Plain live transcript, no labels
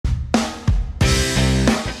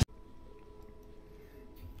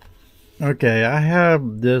Okay, I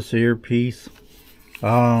have this earpiece.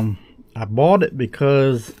 I bought it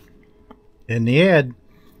because in the ad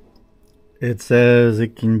it says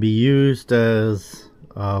it can be used as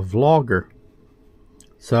a vlogger.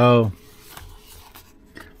 So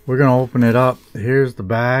we're gonna open it up. Here's the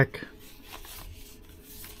back.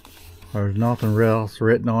 There's nothing else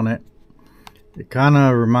written on it. It kind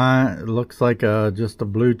of it looks like just a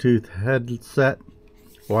Bluetooth headset,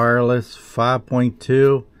 wireless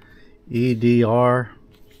 5.2 EDR.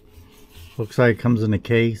 Looks like it comes in a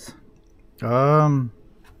case.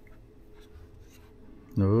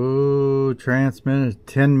 Transmit is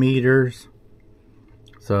 10 meters,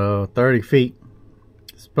 so 30 feet.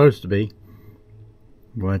 It's supposed to be,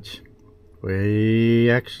 which we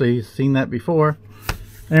actually seen that before.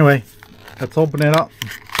 Anyway, let's open it up.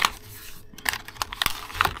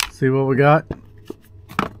 See what we got.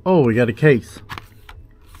 Oh, we got a case.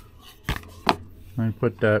 Let me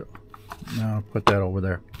put that. No, I'll put that over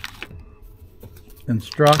there.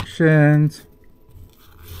 Instructions.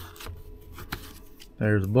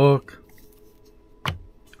 There's a book.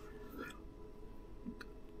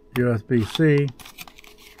 USB-C.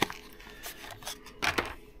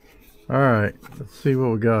 Alright, let's see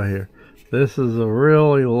what we got here. This is a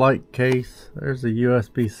really light case. There's a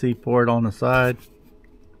USB-C port on the side.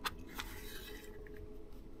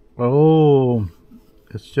 Oh,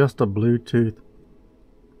 it's just a Bluetooth.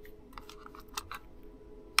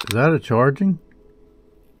 Is that a charging?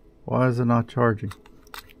 Why is it not charging?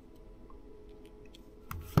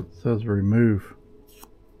 It says remove.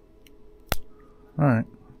 Alright,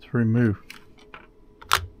 let's remove.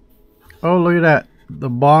 Oh, look at that. The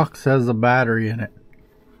box has a battery in it.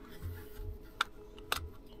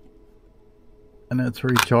 And it's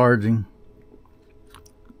recharging.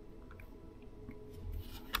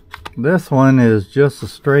 This one is just a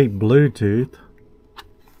straight Bluetooth.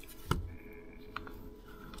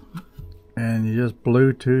 And you just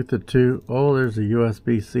Bluetooth it to, oh, there's a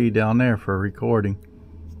USB-C down there for recording.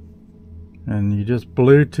 And you just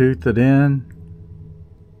Bluetooth it in,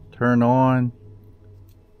 turn on.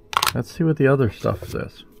 Let's see what the other stuff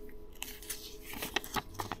says.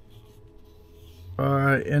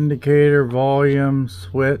 Alright, indicator, volume,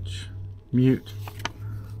 switch, mute.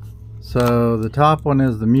 So the top one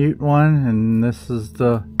is the mute one, and this is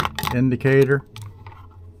the indicator,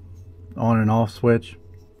 on and off switch.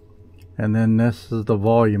 And then this is the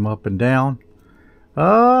volume up and down.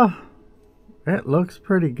 It looks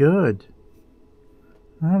pretty good.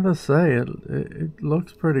 I have to say, it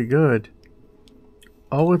looks pretty good.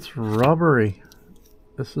 Oh, it's rubbery.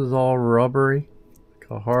 This is all rubbery,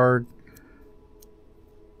 like a hard.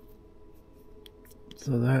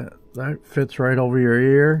 So that fits right over your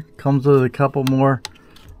ear. Comes with a couple more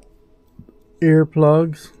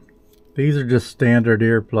earplugs. These are just standard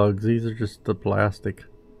earplugs. These are just the plastic.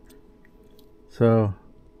 So,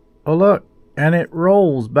 oh look, and it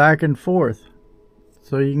rolls back and forth.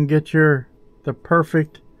 So you can get the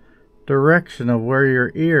perfect direction of where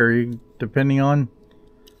your ear, depending on,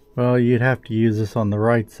 well, you'd have to use this on the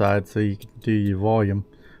right side so you can do your volume.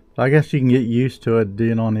 I guess you can get used to it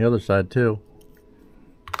doing on the other side too.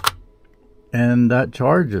 And that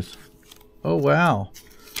charges. Oh wow.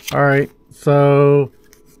 Alright, so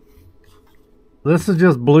this is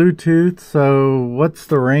just Bluetooth. So what's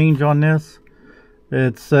the range on this?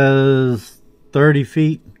 It says 30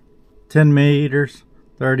 feet, 10 meters,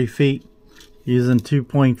 30 feet, using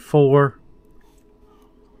 2.4.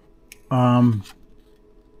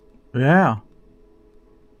 Yeah.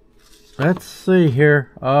 Let's see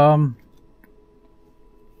here.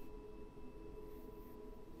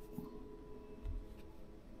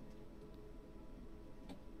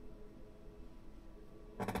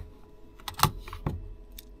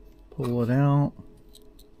 Pull it out.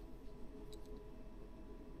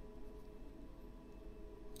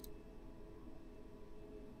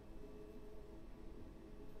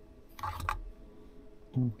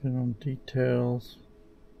 Get on details.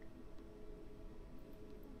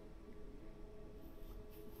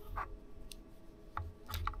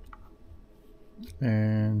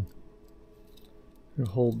 And you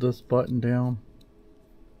hold this button down.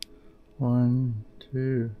 1,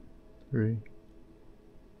 2, 3.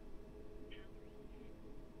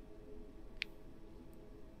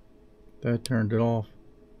 That turned it off.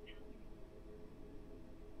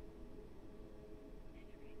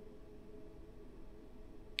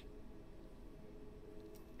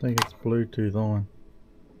 I think it's Bluetooth on.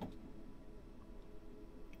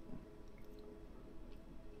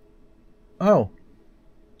 Oh.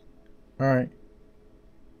 Alright.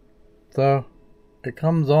 So it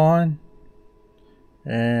comes on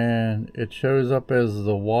and it shows up as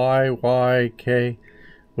the YYK,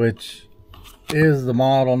 which is the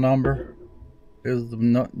model number,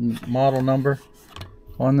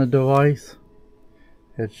 on the device.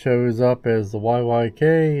 It shows up as the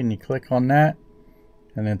YYK, and you click on that,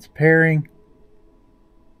 and it's pairing.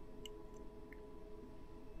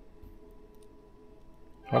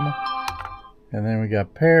 Come on. And then we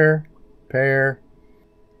got pair.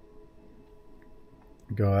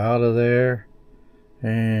 Go out of there,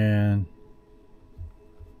 and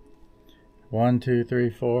 1 2 3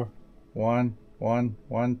 4 1 1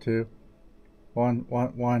 1 2 1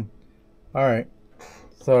 1 1. All right,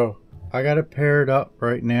 so I got it paired up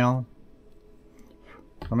right now.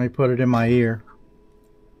 Let me put it in my ear,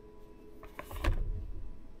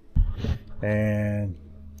 and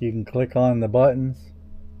you can click on the buttons,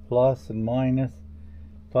 plus and minus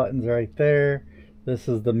buttons right there. This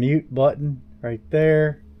is the mute button right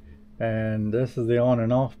there, and this is the on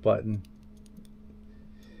and off button.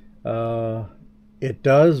 It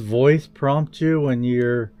does voice prompt you when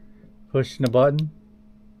you're pushing the button.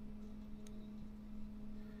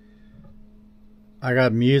 I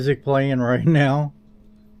got music playing right now,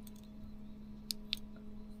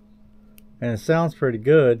 and it sounds pretty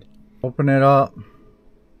good. Open it up.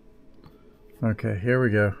 Okay, here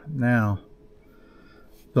we go. Now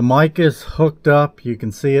the mic is hooked up. You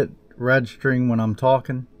can see it registering when I'm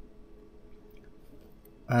talking.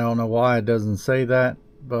 I don't know why it doesn't say that,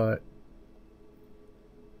 but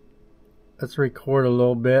let's record a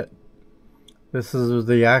little bit. This is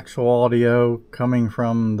the actual audio coming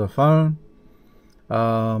from the phone.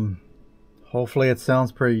 Hopefully it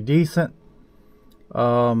sounds pretty decent.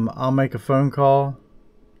 I'll make a phone call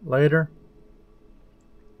later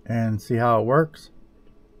and see how it works.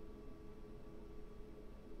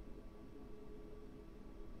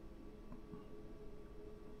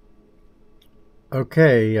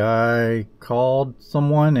 Okay, I called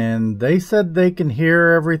someone and they said they can hear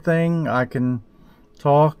everything. I can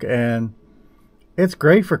talk, and it's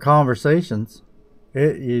great for conversations.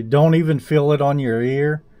 You don't even feel it on your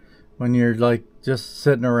ear when you're like just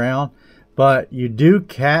sitting around, but you do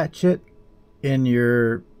catch it in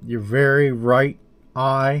your very right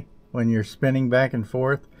eye when you're spinning back and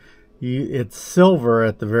forth. It's silver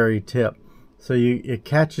at the very tip, so it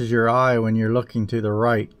catches your eye when you're looking to the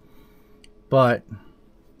right. But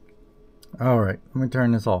all right, let me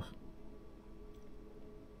turn this off.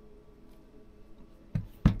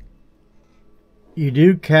 You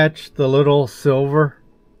do catch the little silver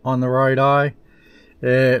on the right eye,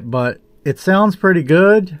 but it sounds pretty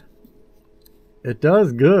good. It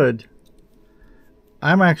does good.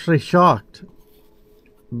 I'm actually shocked,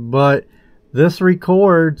 but this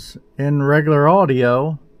records in regular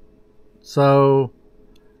audio, so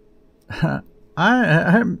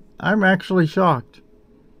I'm actually shocked.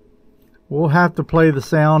 We'll have to play the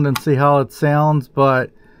sound and see how it sounds,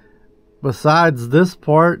 but besides this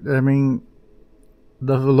part, I mean,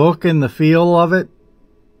 the look and the feel of it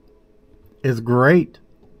is great.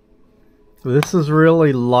 This is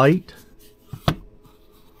really light.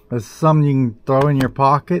 It's something you can throw in your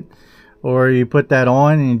pocket, or you put that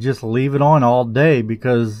on and you just leave it on all day,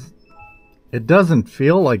 because it doesn't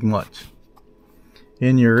feel like much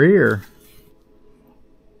in your ear.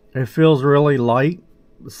 It feels really light,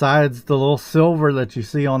 besides the little silver that you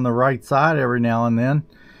see on the right side every now and then.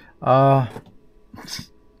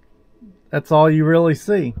 That's all you really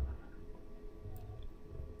see.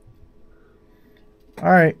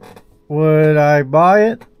 Alright, would I buy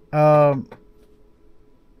it?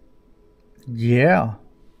 Yeah,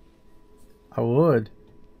 I would.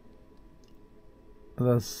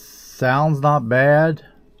 The sound's not bad.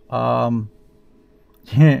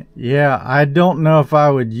 Yeah, I don't know if I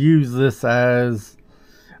would use this as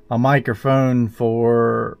a microphone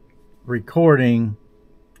for recording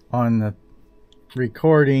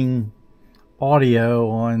audio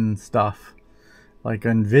on stuff, like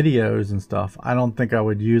on videos and stuff. I don't think I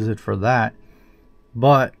would use it for that,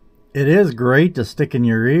 but it is great to stick in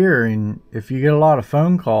your ear, and if you get a lot of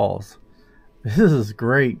phone calls, this is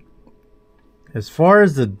great. As far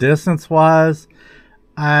as the distance wise,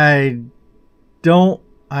 I've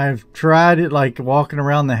tried it, like walking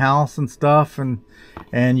around the house and stuff,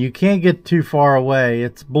 and you can't get too far away.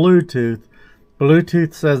 It's Bluetooth.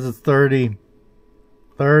 Bluetooth says it's 30,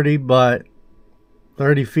 but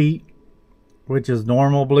 30 feet, which is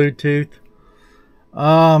normal Bluetooth.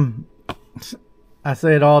 I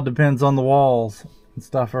say it all depends on the walls and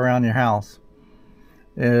stuff around your house,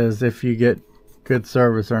 is if you get good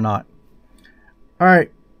service or not.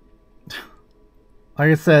 Alright,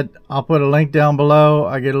 like I said, I'll put a link down below.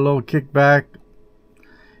 I get a little kickback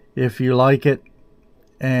if you like it.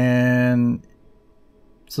 and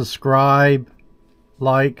subscribe,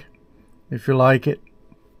 like if you like it.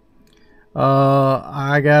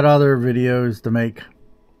 I got other videos to make.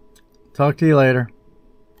 Talk to you later.